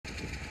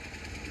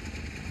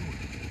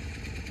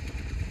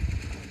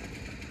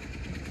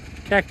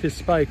cactus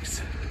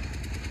spikes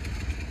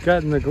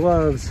got in the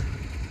gloves.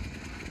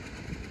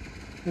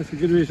 That's a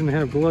good reason to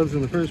have gloves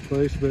in the first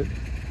place, but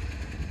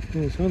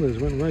you know, some of those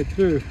went right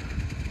through.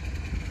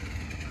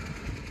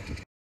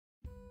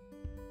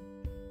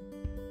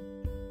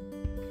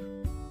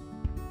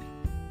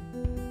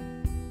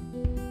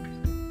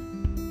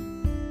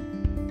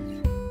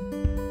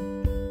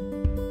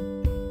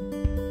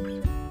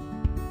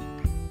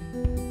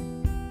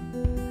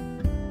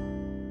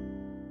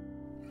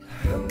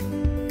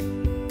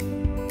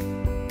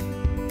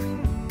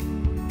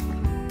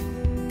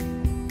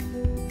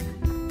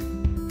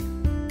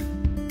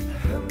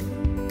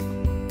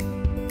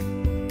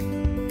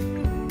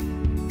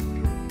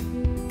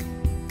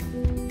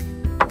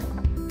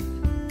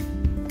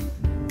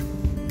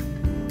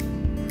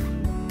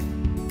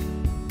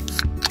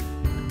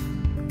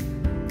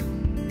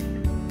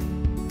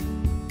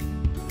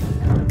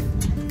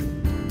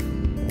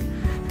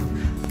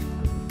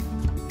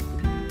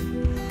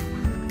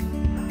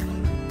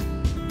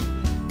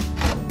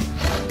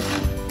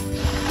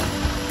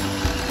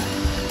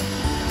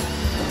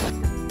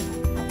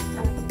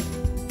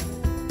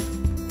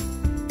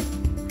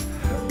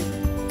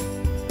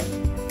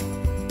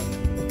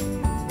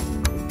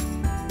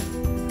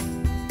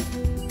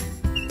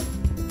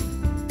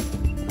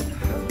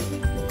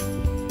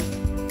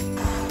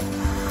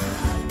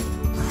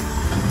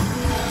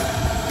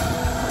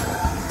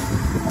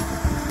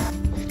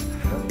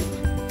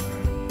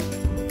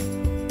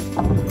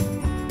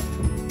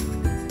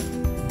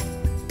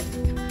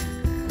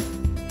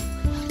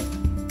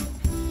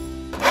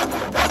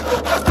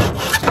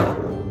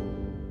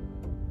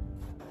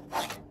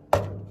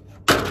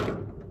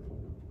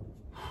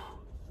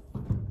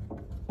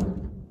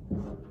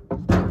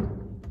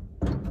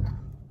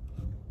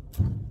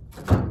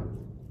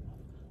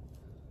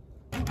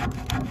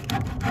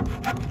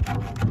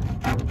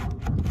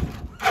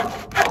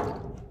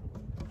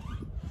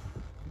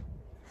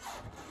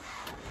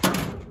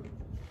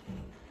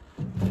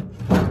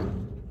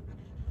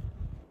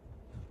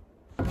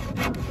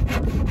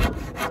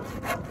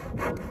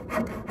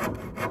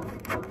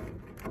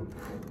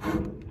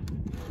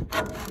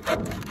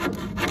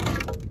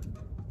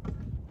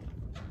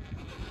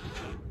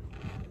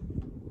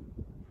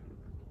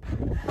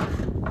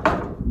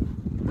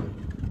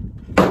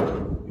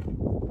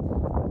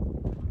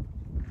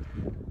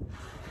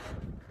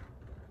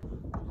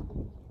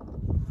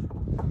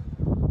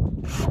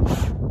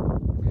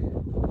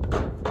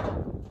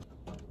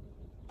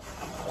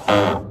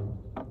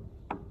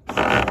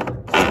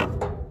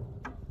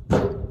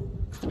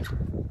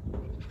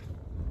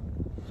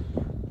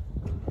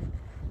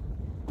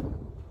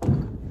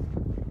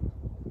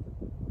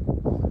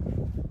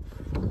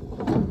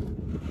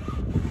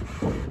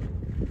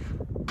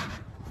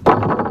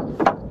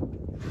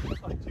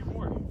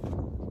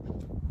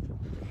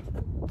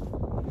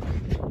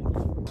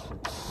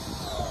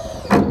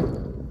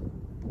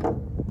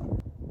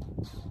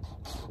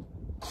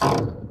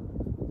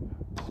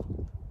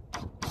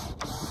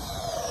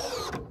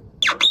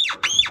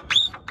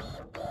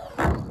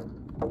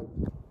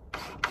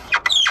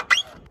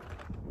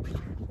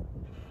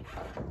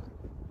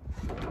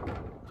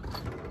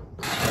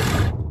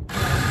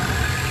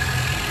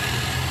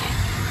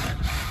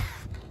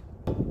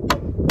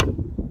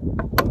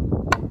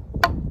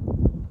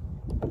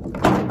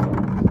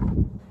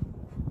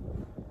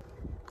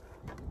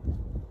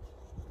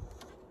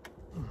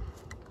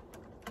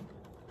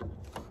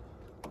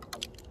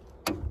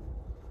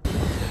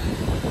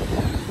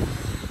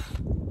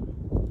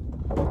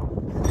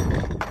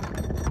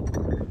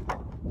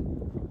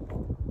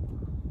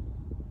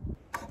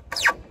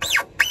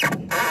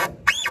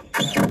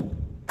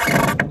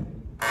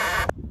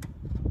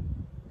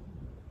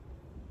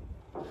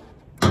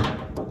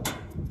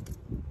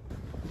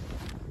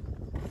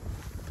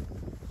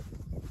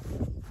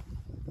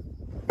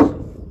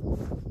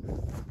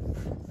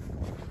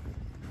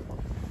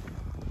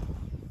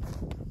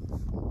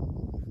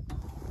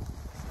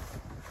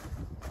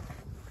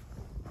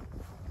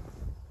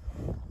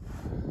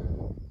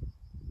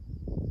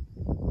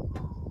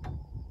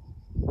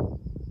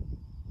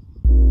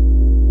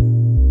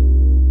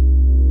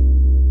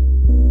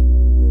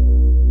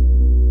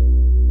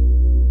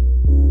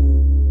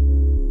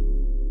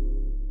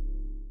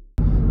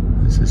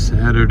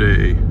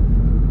 Saturday.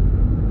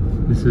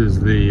 This is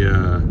the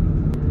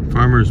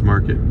farmer's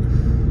market.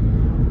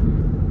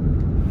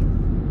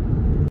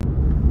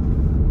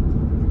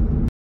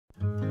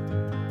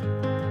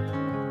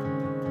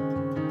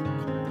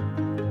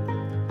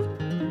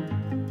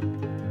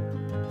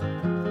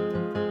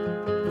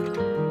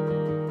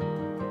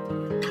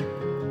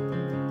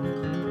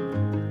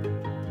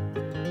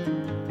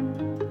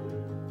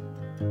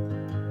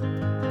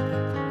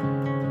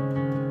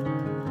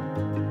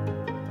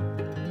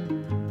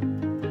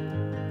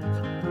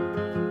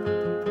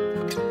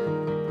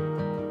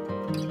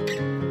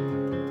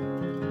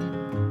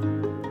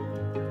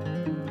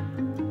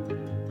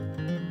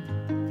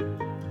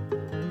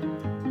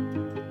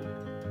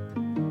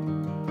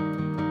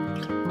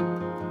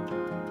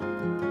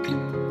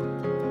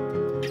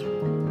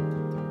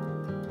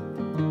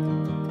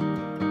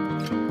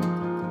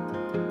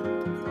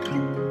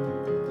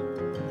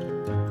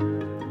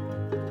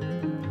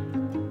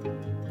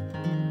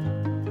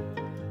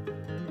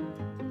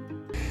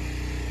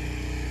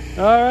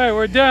 All right,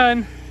 we're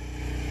done.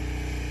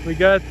 We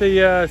got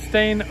the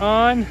stain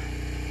on,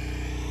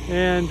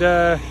 and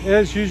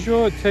as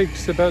usual, it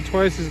takes about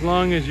twice as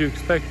long as you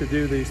expect to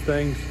do these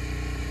things.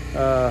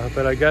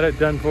 But I got it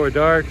done before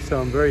dark, so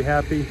I'm very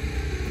happy,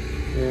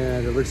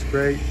 and it looks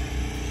great.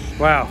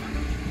 Wow,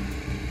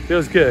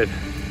 feels good.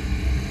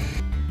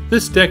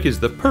 This deck is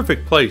the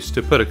perfect place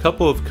to put a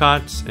couple of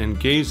cots and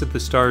gaze at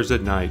the stars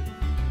at night.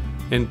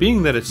 And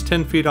being that it's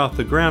 10 feet off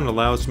the ground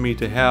allows me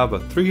to have a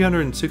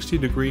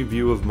 360-degree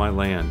view of my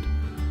land.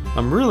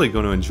 I'm really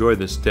going to enjoy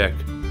this deck.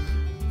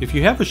 If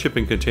you have a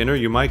shipping container,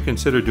 you might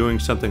consider doing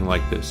something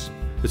like this.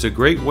 It's a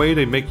great way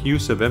to make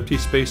use of empty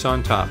space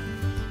on top.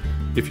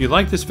 If you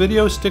like this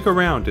video, stick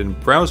around and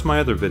browse my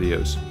other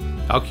videos.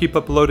 I'll keep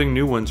uploading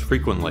new ones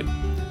frequently.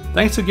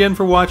 Thanks again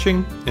for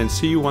watching, and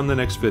see you on the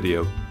next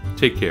video.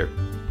 Take care.